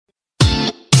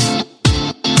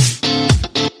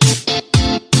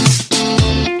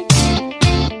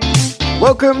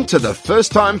Welcome to the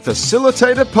First Time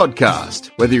Facilitator podcast.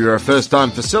 Whether you're a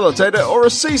first-time facilitator or a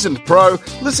seasoned pro,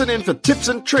 listen in for tips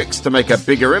and tricks to make a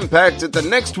bigger impact at the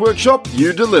next workshop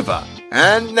you deliver.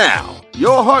 And now,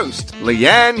 your host,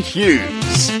 Leanne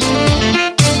Hughes.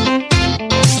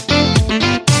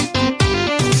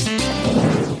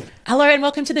 Hello and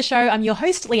welcome to the show. I'm your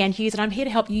host, Leanne Hughes, and I'm here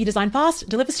to help you design fast,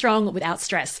 deliver strong without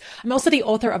stress. I'm also the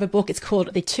author of a book. It's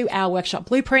called The 2-Hour Workshop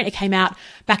Blueprint. It came out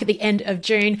back at the end of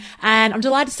June, and I'm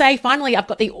delighted to say finally I've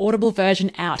got the Audible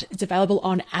version out. It's available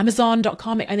on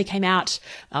Amazon.com. It only came out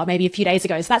maybe a few days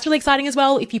ago. So that's really exciting as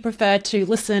well if you prefer to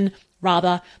listen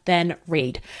rather than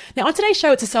read. Now, on today's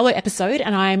show, it's a solo episode,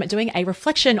 and I'm doing a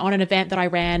reflection on an event that I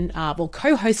ran,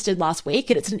 co-hosted last week.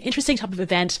 And it's an interesting type of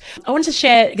event. I wanted to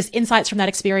share insights from that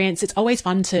experience. It's always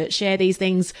fun to share these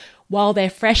things while they're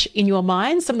fresh in your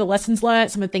mind. Some of the lessons learned,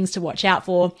 some of the things to watch out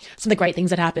for, some of the great things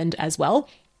that happened as well.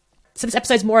 So this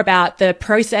episode's more about the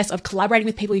process of collaborating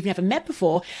with people you've never met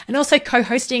before, and also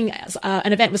co-hosting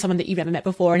an event with someone that you've never met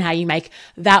before and how you make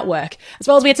that work. As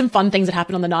well as we had some fun things that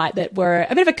happened on the night that were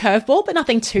a bit of a curveball, but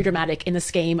nothing too dramatic in the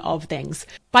scheme of things.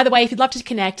 By the way, if you'd love to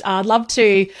connect, I'd love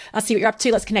to see what you're up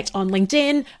to. Let's connect on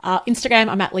LinkedIn, Instagram,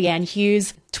 I'm at Leanne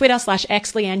Hughes, Twitter /X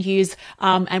Leanne Hughes,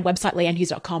 and website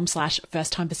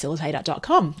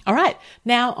leannehughes.com/firsttimefacilitator.com. All right,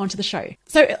 now onto the show.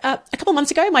 So a couple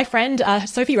months ago, my friend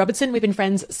Sophie Robertson, we've been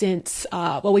friends since,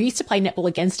 we used to play netball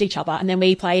against each other, and then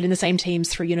we played in the same teams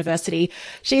through university.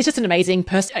 She's just an amazing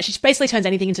person. She basically turns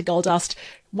anything into gold dust.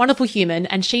 Wonderful human,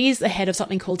 and she's the head of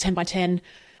something called 10 by 10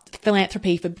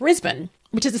 Philanthropy for Brisbane,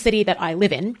 which is the city that I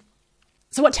live in.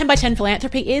 So what 10 by 10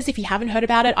 philanthropy is, if you haven't heard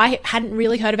about it, I hadn't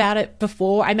really heard about it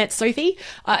before I met Sophie,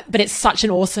 but it's such an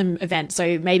awesome event.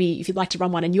 So maybe if you'd like to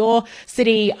run one in your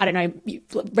city, I don't know,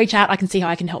 reach out. I can see how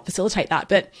I can help facilitate that.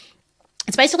 But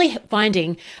it's basically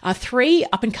finding 3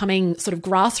 up-and-coming sort of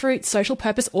grassroots social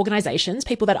purpose organizations,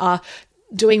 people that are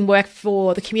doing work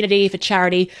for the community, for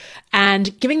charity,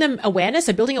 and giving them awareness,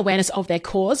 so building awareness of their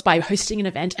cause by hosting an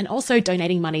event and also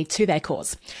donating money to their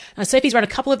cause. Sophie's run a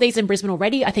couple of these in Brisbane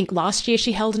already. I think last year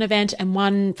she held an event,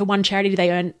 and for one charity they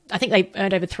earned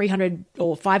over $300,000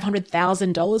 or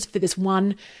 $500,000 for this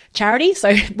one charity.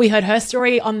 So we heard her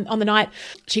story on the night.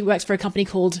 She works for a company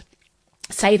called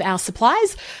Save Our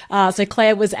Supplies. So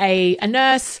Claire was a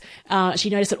nurse. She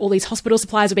noticed that all these hospital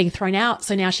supplies were being thrown out.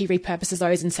 So now she repurposes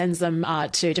those and sends them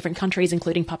to different countries,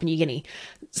 including Papua New Guinea.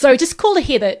 So just cool to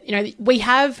hear that, we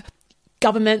have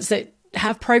governments that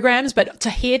have programs, but to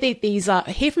hear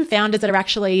hear from founders that are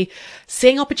actually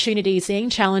seeing opportunities, seeing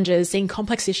challenges, seeing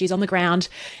complex issues on the ground,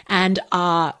 and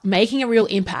are making a real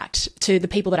impact to the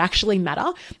people that actually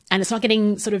matter. And it's not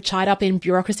getting sort of tied up in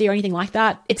bureaucracy or anything like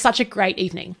that. It's such a great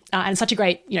evening and such a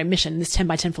great, mission, this 10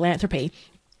 by 10 philanthropy.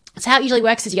 So how it usually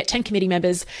works is you get 10 committee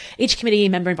members. Each committee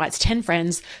member invites 10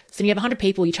 friends. So when you have 100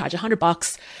 people, you charge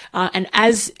 $100. And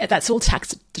as that's all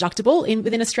tax deductible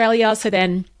within Australia. So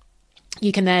then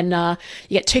you can you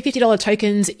get two $50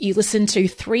 tokens. You listen to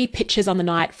 3 pitches on the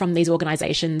night from these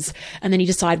organizations, and then you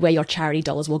decide where your charity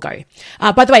dollars will go.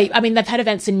 By the way, they've had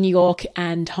events in New York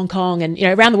and Hong Kong and,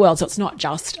 around the world. So it's not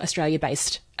just Australia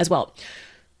based as well.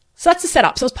 So that's the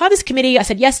setup. So as part of this committee, I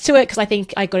said yes to it because I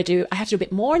think I have to do a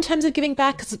bit more in terms of giving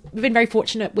back, because we've been very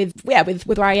fortunate with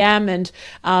where I am and,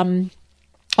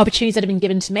 opportunities that have been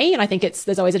given to me. And I think I do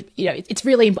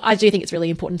think it's really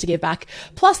important to give back.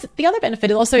 Plus the other benefit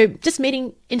is also just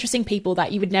meeting interesting people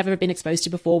that you would never have been exposed to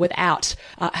before without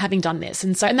having done this.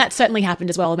 And that certainly happened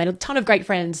as well. I made a ton of great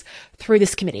friends through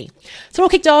this committee. So it all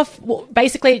kicked off. Well,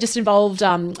 basically it just involved,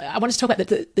 I wanted to talk about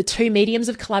the 2 mediums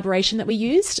of collaboration that we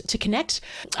used to connect.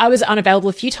 I was unavailable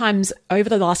a few times over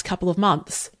the last couple of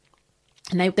months.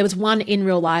 And there was one in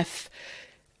real life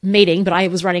meeting, but I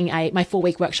was running my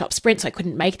 4-week workshop sprint, so I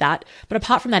couldn't make that. But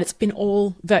apart from that, it's been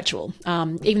all virtual,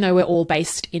 even though we're all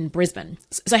based in Brisbane.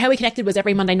 So how we connected was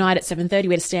every Monday night at 7:30,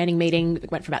 we had a standing meeting.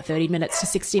 It went from about 30 minutes to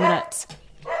 60 minutes.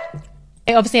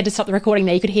 I obviously had to stop the recording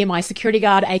there. You could hear my security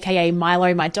guard, aka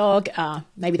Milo, my dog.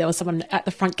 Maybe there was someone at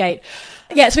the front gate.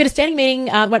 Yeah, so we had a standing meeting,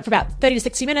 went for about 30 to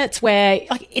 60 minutes where,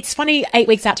 it's funny, 8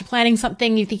 weeks out to planning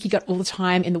something, you think you got all the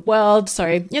time in the world.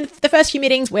 So, the first few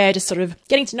meetings, we're just sort of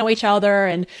getting to know each other,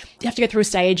 and you have to go through a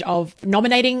stage of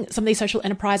nominating some of these social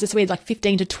enterprises. So we had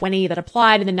 15 to 20 that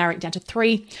applied and then narrowing it down to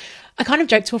 3. I kind of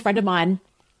joked to a friend of mine,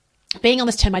 being on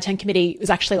this 10 by 10 committee was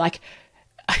actually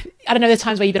I don't know, there's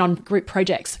times where you've been on group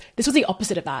projects. This was the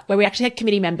opposite of that, where we actually had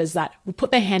committee members that would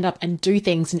put their hand up and do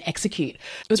things and execute.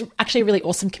 It was actually a really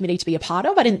awesome committee to be a part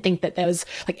of. I didn't think that there was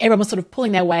like everyone was sort of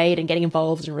pulling their weight and getting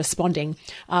involved and responding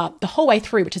the whole way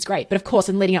through, which is great. But of course,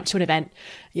 in leading up to an event,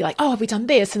 you're like, oh, have we done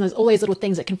this? And there's all these little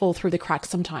things that can fall through the cracks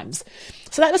sometimes.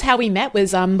 So that was how we met.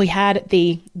 Was we had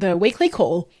the weekly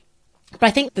call. But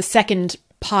I think the second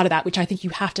part of that, which I think you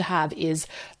have to have, is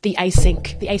the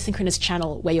asynchronous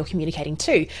channel where you're communicating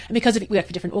to. And because we work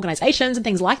for different organizations and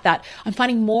things like that, I'm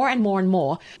finding more and more and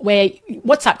more where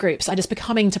WhatsApp groups are just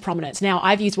becoming to prominence. Now,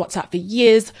 I've used WhatsApp for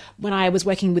years. When I was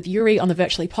working with Yuri on the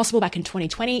Virtually Possible back in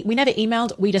 2020, we never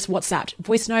emailed, we just WhatsApped,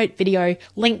 voice note, video,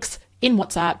 links in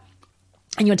WhatsApp,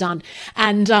 and you're done.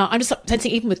 And I'm just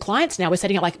sensing, even with clients now, we're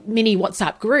setting up like mini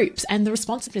WhatsApp groups, and the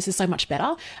responsiveness is so much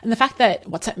better. And the fact that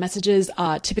WhatsApp messages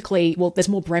are typically, well, there's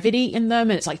more brevity in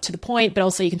them and it's like to the point, but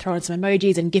also you can throw in some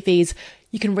emojis and giffies.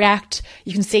 You can react.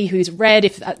 You can see who's read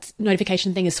if that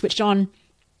notification thing is switched on.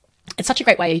 It's such a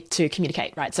great way to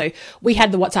communicate, right? So we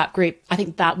had the WhatsApp group. I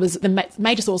think that was the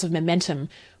major source of momentum,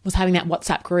 was having that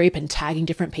WhatsApp group and tagging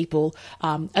different people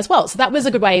as well. So that was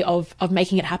a good way of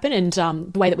making it happen, and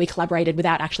the way that we collaborated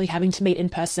without actually having to meet in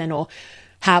person or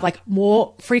have like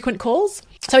more frequent calls.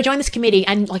 So I joined this committee,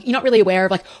 and like you're not really aware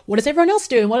of like what does everyone else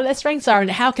do and what are their strengths are and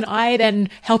how can I then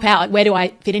help out? Like, where do I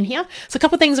fit in here? So a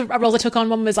couple of things, roles I took on.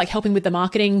 One was like helping with the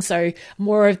marketing, so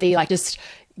more of the like just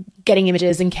getting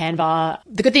images in Canva.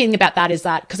 The good thing about that is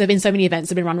that because there have been so many events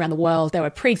that have been run around the world, there were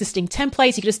pre-existing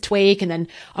templates you could just tweak. And then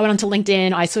I went onto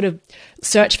LinkedIn. I sort of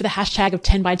searched for the hashtag of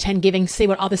 10 by 10 giving, see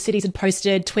what other cities had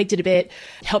posted, tweaked it a bit,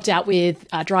 helped out with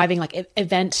driving like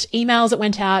event emails that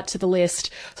went out to the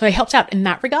list. So I helped out in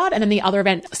that regard. And then the other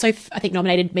event, Soph, I think,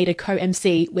 nominated me to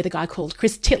co-MC with a guy called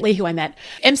Chris Titley, who I met.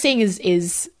 MCing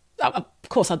is of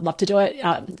course, I'd love to do it.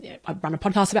 I run a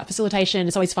podcast about facilitation.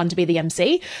 It's always fun to be the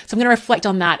MC. So I'm going to reflect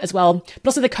on that as well, but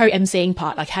also the co-MCing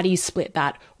part. Like, how do you split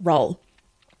that role?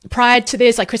 Prior to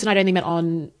this, like Chris and I only met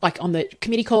on the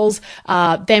committee calls.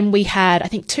 Then we had, I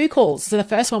think, 2 calls. So the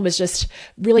first one was just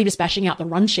really just bashing out the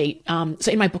run sheet.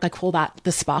 So in my book, I call that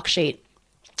the spark sheet.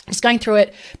 Just going through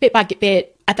it bit by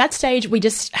bit. At that stage, we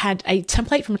just had a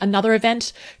template from another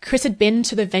event. Chris had been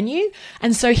to the venue.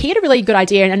 And so he had a really good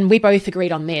idea, and we both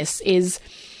agreed on this, is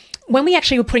when we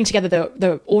actually were putting together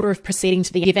the order of proceeding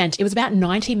to the event, it was about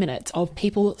 90 minutes of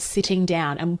people sitting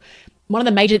down. And one of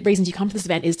the major reasons you come to this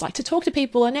event is like to talk to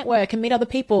people and network and meet other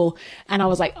people. And I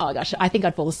was like, oh gosh, I think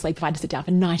I'd fall asleep if I had to sit down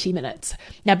for 90 minutes.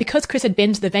 Now, because Chris had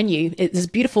been to the venue, it's this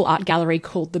beautiful art gallery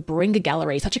called the Baringa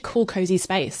Gallery, such a cool, cozy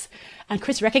space. And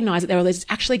Chris recognized that there were these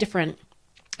actually different,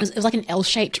 it was like an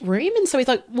L-shaped room. And so he's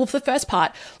like, well, for the first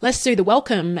part, let's do the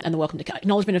welcome and the welcome to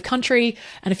acknowledgement of country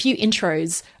and a few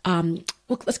intros.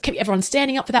 Let's keep everyone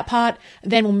standing up for that part.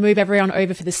 Then we'll move everyone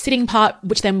over for the sitting part,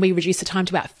 which then we reduce the time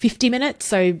to about 50 minutes.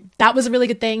 So that was a really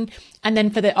good thing. And then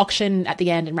for the auction at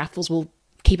the end and raffles, we'll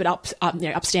keep it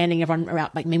upstanding, everyone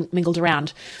around, like mingled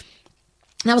around.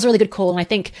 And that was a really good call. And I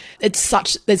think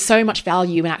there's so much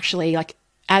value in actually, like,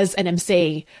 as an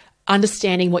MC,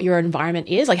 understanding what your environment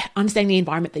is, like understanding the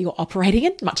environment that you're operating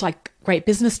in, much like great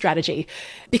business strategy,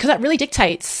 because that really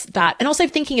dictates that. And also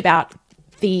thinking about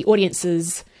the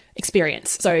audience's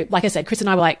experience. So like I said, Chris and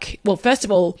I were like, well, first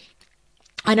of all,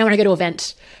 I know when I go to an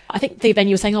event, I think the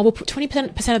venue was saying, oh, we'll put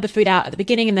 20% of the food out at the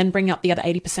beginning and then bring up the other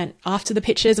 80% after the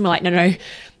pitches. And we're like, no. A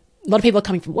lot of people are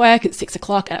coming from work at 6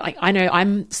 o'clock. Like, I know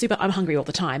I'm hungry all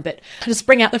the time, but just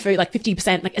bring out the food, like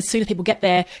 50%, like as soon as people get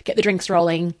there, get the drinks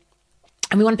rolling.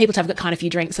 And we wanted people to have kind of few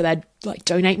drinks so they'd like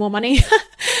donate more money.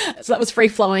 So that was free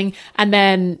flowing. And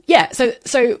then, so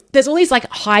there's all these like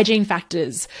hygiene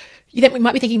factors. Then we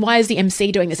might be thinking, why is the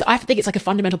MC doing this? I think it's like a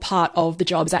fundamental part of the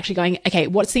job is actually going, okay,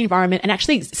 what's the environment? And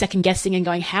actually second guessing and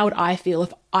going, how would I feel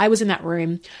if I was in that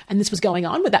room and this was going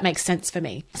on? Would that make sense for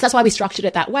me? So that's why we structured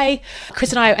it that way.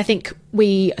 Chris and I think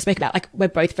we spoke about, like, we're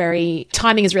both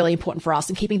timing is really important for us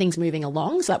and keeping things moving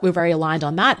along. So that we're very aligned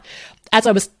on that. As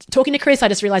I was talking to Chris, I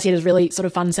just realized he had a really sort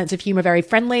of fun sense of humor, very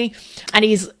friendly. And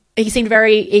he seemed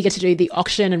very eager to do the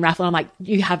auction and raffle. And I'm like,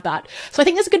 you have that. So I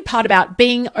think there's a good part about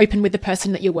being open with the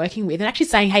person that you're working with and actually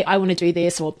saying, hey, I want to do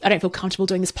this, or I don't feel comfortable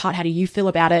doing this part. How do you feel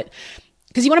about it?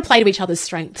 Because you want to play to each other's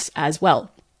strengths as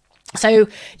well. So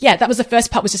yeah, that was the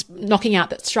first part, was just knocking out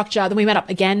that structure. Then we met up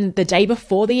again the day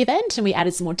before the event and we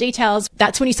added some more details.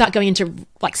 That's when you start going into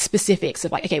like specifics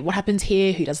of like, okay, what happens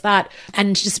here? Who does that?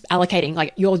 And just allocating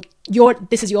like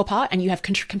this is your part and you have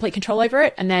complete control over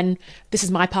it. And then this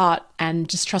is my part, and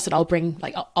just trust that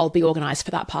I'll be organized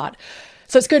for that part.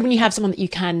 So it's good when you have someone that you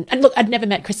can, and look, I'd never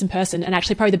met Chris in person, and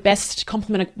actually probably the best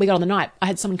compliment we got on the night, I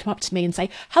had someone come up to me and say,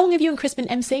 how long have you and Chris been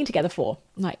emceeing together for?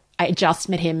 I'm like, I just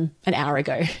met him an hour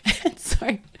ago.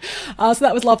 so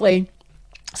that was lovely.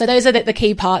 So those are the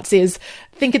key parts is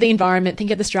think of the environment,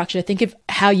 think of the structure, think of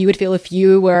how you would feel if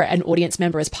you were an audience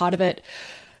member as part of it.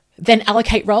 Then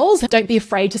allocate roles. Don't be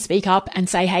afraid to speak up and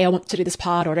say, hey, I want to do this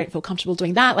part, or I don't feel comfortable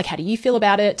doing that. Like, how do you feel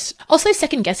about it? Also,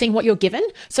 second guessing what you're given.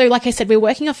 So like I said, we were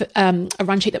working off a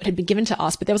run sheet that had been given to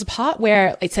us, but there was a part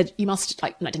where it said, you must,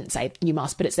 like, no, it didn't say you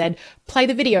must, but it said, play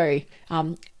the video.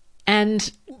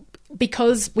 And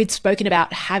because we'd spoken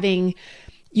about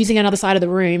using another side of the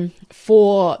room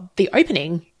for the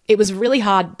opening, it was really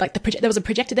hard. Like there was a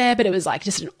projector there, but it was like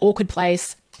just an awkward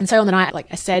place. And so on the night, like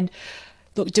I said,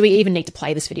 look, do we even need to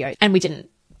play this video? And we didn't.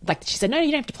 Like she said, no,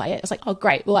 you don't have to play it. I was like, oh,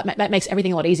 great. Well, that makes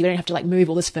everything a lot easier. We don't have to like move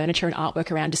all this furniture and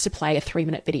artwork around just to play a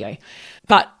 3-minute video.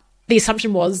 But the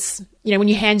assumption was, when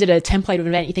you handed a template of an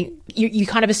event, you think you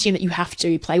kind of assume that you have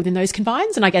to play within those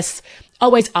confines. And I guess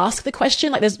always ask the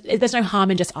question. Like there's no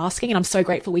harm in just asking. And I'm so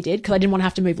grateful we did, because I didn't want to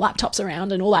have to move laptops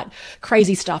around and all that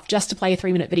crazy stuff just to play a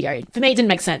 3-minute video. For me, it didn't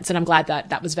make sense. And I'm glad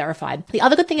that was verified. The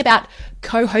other good thing about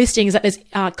co-hosting is that there's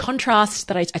contrast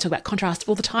that I talk about contrast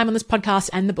all the time on this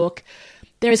podcast and the book.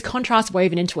 There is contrast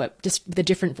woven into it, just with a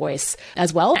different voice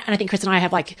as well. And I think Chris and I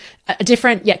have like a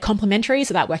different yet complementary,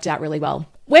 so that worked out really well.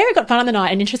 Where it got fun on the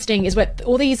night and interesting is where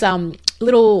all these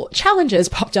little challenges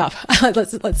popped up,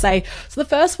 let's say. So the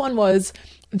first one was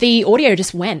the audio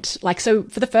just went. So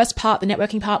for the first part, the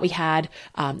networking part, we had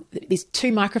these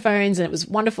 2 microphones and it was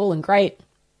wonderful and great.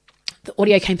 The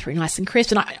audio came through nice and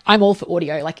crisp, and I'm all for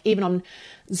audio. Like even on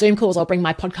Zoom calls, I'll bring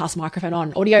my podcast microphone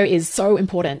on. Audio is so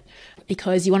important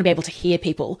because you want to be able to hear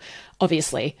people,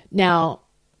 obviously. Now,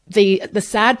 the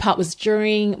sad part was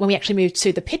when we actually moved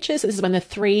to the pitches. So this is when the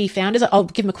 3 founders, I'll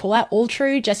give them a call out, All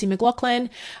True, Jesse McLaughlin,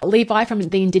 Levi from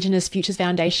the Indigenous Futures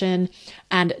Foundation,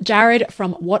 and Jared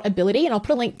from What Ability. And I'll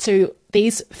put a link to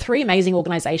these 3 amazing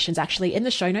organizations actually in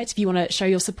the show notes if you want to show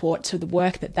your support to the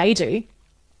work that they do.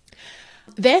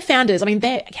 Their founders,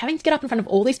 they're having to get up in front of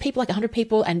all these people, like 100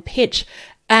 people, and pitch,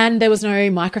 and there was no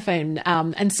microphone.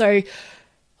 And so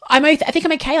I think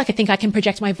I'm okay. Like I think I can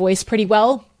project my voice pretty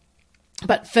well.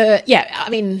 But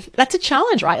that's a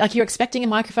challenge, right? Like you're expecting a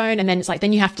microphone and then it's like,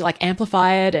 then you have to like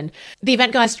amplify it. And the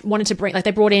event guys wanted to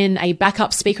they brought in a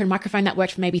backup speaker and microphone that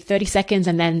worked for maybe 30 seconds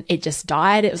and then it just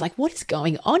died. It was like, what is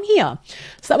going on here?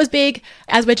 So that was big.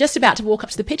 As we're just about to walk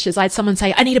up to the pitches, I had someone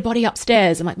say, I need a body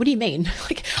upstairs. I'm like, what do you mean?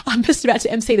 Like, I'm just about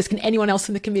to MC this. Can anyone else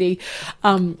in the committee?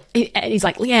 And he's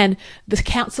like, Leanne, the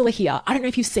council are here. I don't know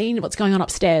if you've seen what's going on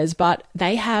upstairs, but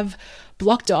they have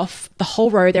blocked off the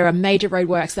whole road. There are major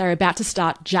roadworks. They're about to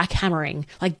start jackhammering,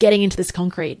 like getting into this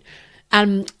concrete.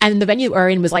 And the venue that we're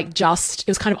in was it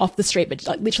was kind of off the street, but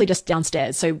like literally just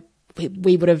downstairs. So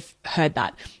we would have heard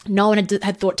that. No one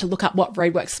had thought to look up what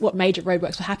major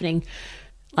roadworks were happening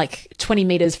like 20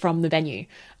 meters from the venue.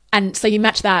 And so you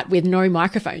match that with no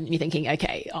microphone and you're thinking,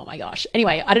 okay, oh my gosh.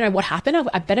 Anyway, I don't know what happened.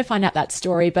 I better find out that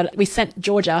story. But we sent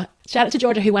Georgia, shout out to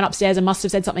Georgia, who went upstairs and must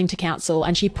have said something to council.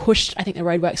 And she pushed, I think, the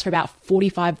roadworks for about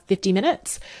 45, 50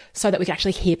 minutes so that we could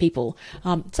actually hear people.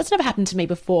 So that's never happened to me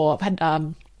before. I've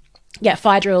had,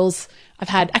 fire drills. I've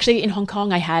had, actually in Hong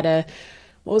Kong, I had a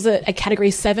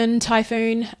category 7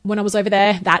 typhoon when I was over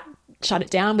there. That shut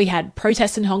it down. We had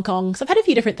protests in Hong Kong. So I've had a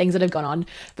few different things that have gone on,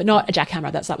 but not a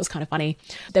jackhammer. That was kind of funny.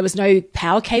 There was no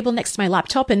power cable next to my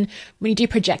laptop. And when you do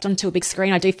project onto a big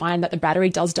screen, I do find that the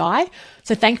battery does die.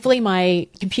 So thankfully my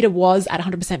computer was at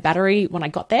 100% battery when I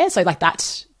got there. So like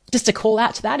that, just a call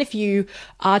out to that. If you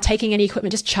are taking any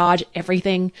equipment, just charge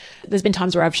everything. There's been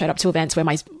times where I've showed up to events where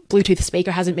my Bluetooth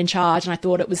speaker hasn't been charged and I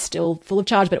thought it was still full of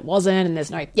charge, but it wasn't. And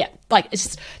there's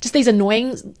it's just these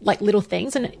annoying like little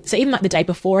things. And so even like the day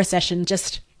before a session,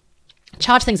 just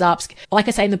charge things up. Like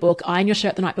I say in the book, iron your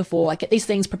shirt the night before, like get these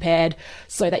things prepared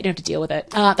so that you don't have to deal with it.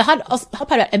 The hard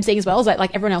part about emceeing as well is that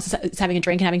like everyone else is having a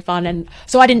drink and having fun. And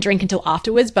so I didn't drink until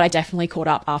afterwards, but I definitely caught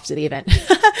up after the event.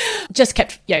 Just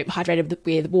kept, hydrated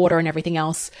with water and everything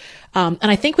else. And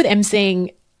I think with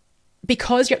emceeing,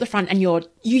 because you're at the front and you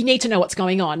need to know what's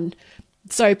going on.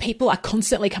 So people are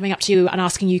constantly coming up to you and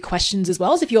asking you questions as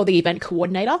well as if you're the event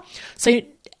coordinator. So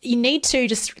you need to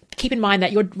just keep in mind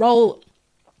that your role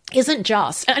isn't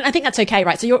just, and I think that's okay,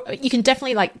 right? So you can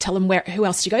definitely like tell them who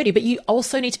else to go to, but you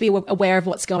also need to be aware of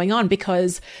what's going on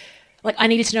because like I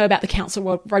needed to know about the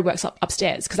council roadworks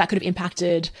upstairs because that could have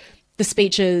impacted the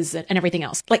speeches and everything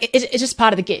else. Like it's just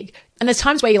part of the gig. And there's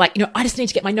times where you're like, I just need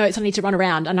to get my notes. I need to run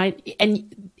around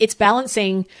and it's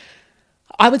balancing,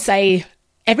 I would say,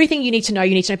 everything you need to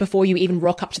know before you even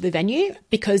rock up to the venue,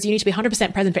 because you need to be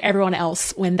 100% present for everyone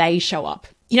else when they show up.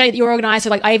 You know, your organizer,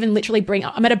 like I even literally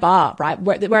I'm at a bar, right?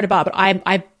 We're at a bar, but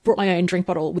I brought my own drink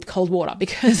bottle with cold water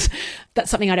because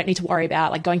that's something I don't need to worry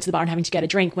about, like going to the bar and having to get a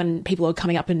drink when people are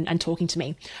coming up and talking to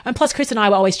me. And plus Chris and I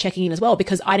were always checking in as well,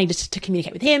 because I needed to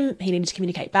communicate with him. He needed to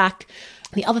communicate back.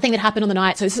 The other thing that happened on the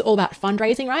night, so this is all about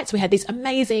fundraising, right? So we had these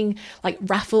amazing like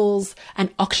raffles and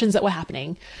auctions that were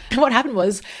happening. And what happened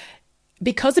was,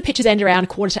 because the pitches end around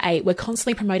 7:45, we're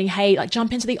constantly promoting, hey, like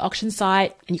jump into the auction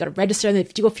site and you got to register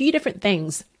and do a few different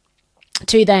things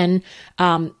to then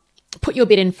put your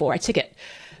bid in for a ticket.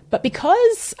 But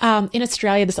because in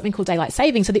Australia, there's something called daylight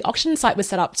saving, so the auction site was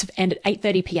set up to end at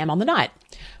 8:30 p.m. on the night.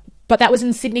 But that was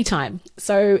in Sydney time.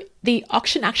 So the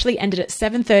auction actually ended at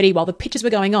 7:30 while the pitches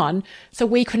were going on. So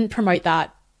we couldn't promote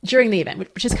that during the event,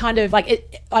 which is kind of like,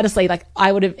 it honestly, like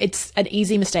it's an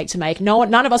easy mistake to make.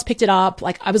 None of us picked it up.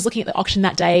 Like I was looking at the auction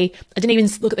that day. I didn't even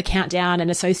look at the countdown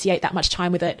and associate that much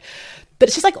time with it. But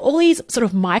it's just like all these sort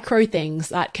of micro things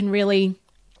that can really,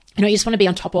 you know, you just want to be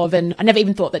on top of. And I never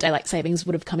even thought that daylight savings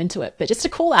would have come into it. But just to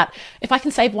call out, if I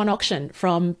can save one auction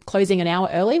from closing an hour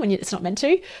early when it's not meant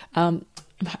to,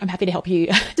 I'm happy to help you.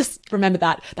 Just remember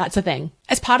that that's a thing.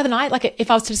 As part of the night, like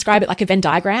if I was to describe it like a Venn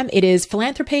diagram, it is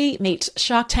philanthropy meets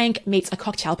Shark Tank meets a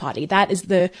cocktail party. That is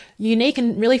the unique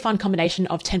and really fun combination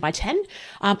of 10 by 10.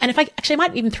 And if I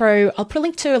might even I'll put a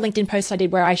link to a LinkedIn post I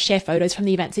did where I share photos from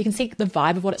the event so you can see the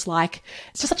vibe of what it's like.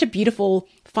 It's just such a beautiful,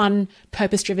 fun,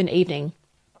 purpose-driven evening.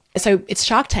 So it's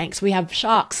Shark Tanks. We have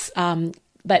sharks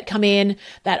that come in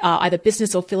that are either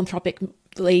business or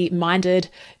philanthropically minded,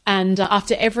 and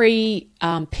after every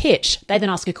pitch they then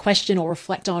ask a question or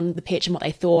reflect on the pitch and what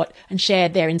they thought and share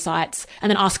their insights, and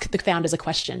then ask the founders a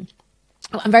question.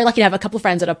 I'm very lucky to have a couple of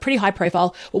friends that are pretty high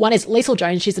profile. Well, one is Leanne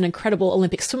Jones. She's an incredible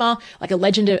Olympic swimmer, like a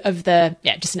legend of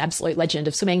just an absolute legend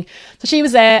of swimming. So she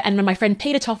was there. And my friend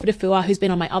Peter Toffa-Tafua, who's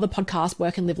been on my other podcast,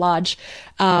 Work and Live Large,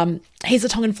 he's a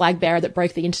Tongan flag bearer that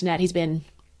broke the internet. He's been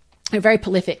very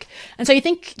prolific. And so you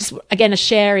think, just again, a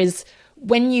share is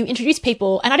when you introduce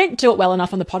people, and I don't do it well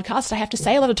enough on the podcast. I have to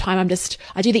say a lot of time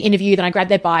I do the interview, then I grab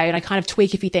their bio and I kind of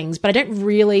tweak a few things, but I don't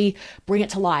really bring it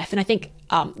to life. And I think,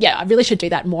 I really should do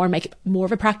that more and make it more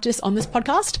of a practice on this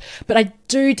podcast. But I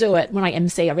do it when I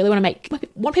MC. I really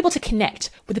want people to connect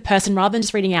with the person rather than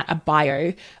just reading out a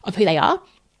bio of who they are.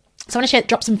 So I want to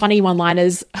drop some funny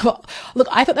one-liners. Look,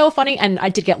 I thought they were funny and I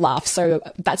did get laughs. So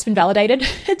that's been validated.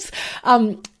 It's,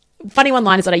 funny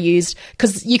one-liners that I used,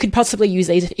 because you could possibly use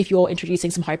these if you're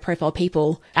introducing some high-profile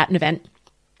people at an event.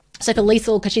 So for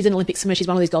Liesl, because she's an Olympic swimmer, she's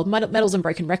one of these gold medals and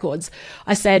broken records,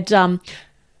 I said,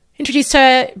 introduced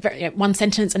her, one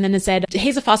sentence, and then I said,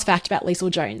 here's a fast fact about Leanne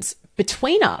Jones.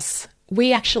 Between us,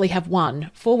 we actually have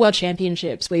won 4 world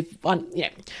championships. We've won,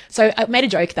 So I made a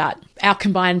joke that our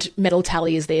combined medal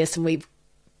tally is this, and we've,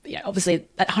 obviously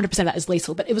 100% of that is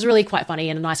Liesl, but it was really quite funny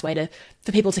and a nice way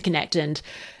for people to connect. And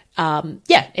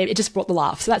it just brought the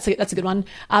laugh. So that's a good one.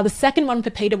 The second one for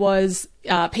Peter was,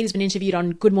 Peter's been interviewed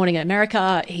on Good Morning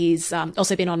America. He's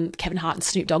also been on Kevin Hart and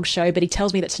Snoop Dogg's show, but he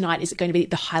tells me that tonight is going to be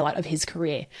the highlight of his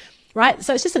career, right?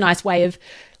 So it's just a nice way of,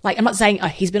 like, I'm not saying, oh,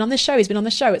 he's been on this show.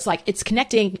 It's like, it's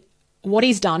connecting what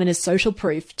he's done and his social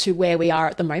proof to where we are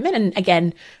at the moment. And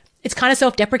again, it's kind of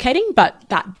self-deprecating, but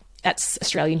that's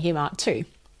Australian humor too.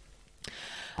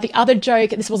 The other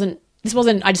joke, this wasn't,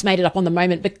 I just made it up on the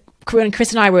moment, but when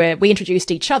Chris and I we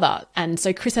introduced each other. And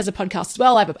so Chris has a podcast as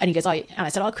well. And he goes, and I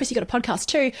said, Chris, you got a podcast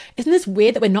too. Isn't this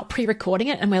weird that we're not pre-recording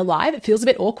it and we're live? It feels a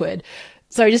bit awkward.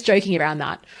 So just joking around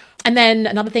that. And then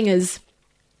another thing is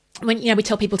when, we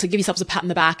tell people to give yourselves a pat on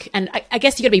the back. And I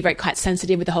guess you got to be very quite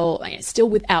sensitive with the whole,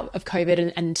 still out of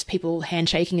COVID and people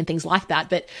handshaking and things like that.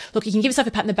 But look, you can give yourself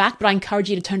a pat on the back, but I encourage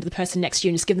you to turn to the person next to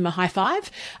you and just give them a high five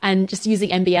and just use the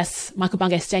MBS Michael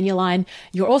Bungay-Stanier line.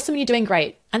 You're awesome and you're doing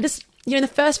great. And just, in the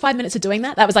first 5 minutes of doing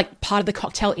that was like part of the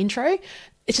cocktail intro.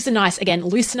 It's just a nice, again,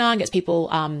 loosener, gets people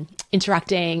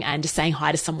interacting and just saying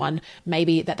hi to someone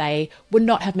maybe that they would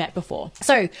not have met before.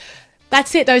 So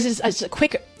that's it. Those is just a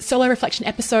quick solo reflection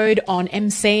episode on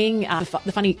emceeing,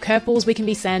 the funny curveballs we can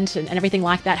be sent and everything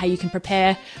like that, how you can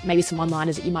prepare, maybe some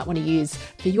one-liners that you might want to use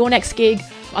for your next gig.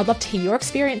 I'd love to hear your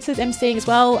experiences emceeing as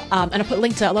well. And I'll put a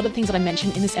link to a lot of the things that I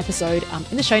mentioned in this episode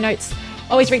in the show notes.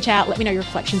 Always reach out, let me know your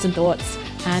reflections and thoughts,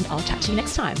 and I'll chat to you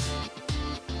next time.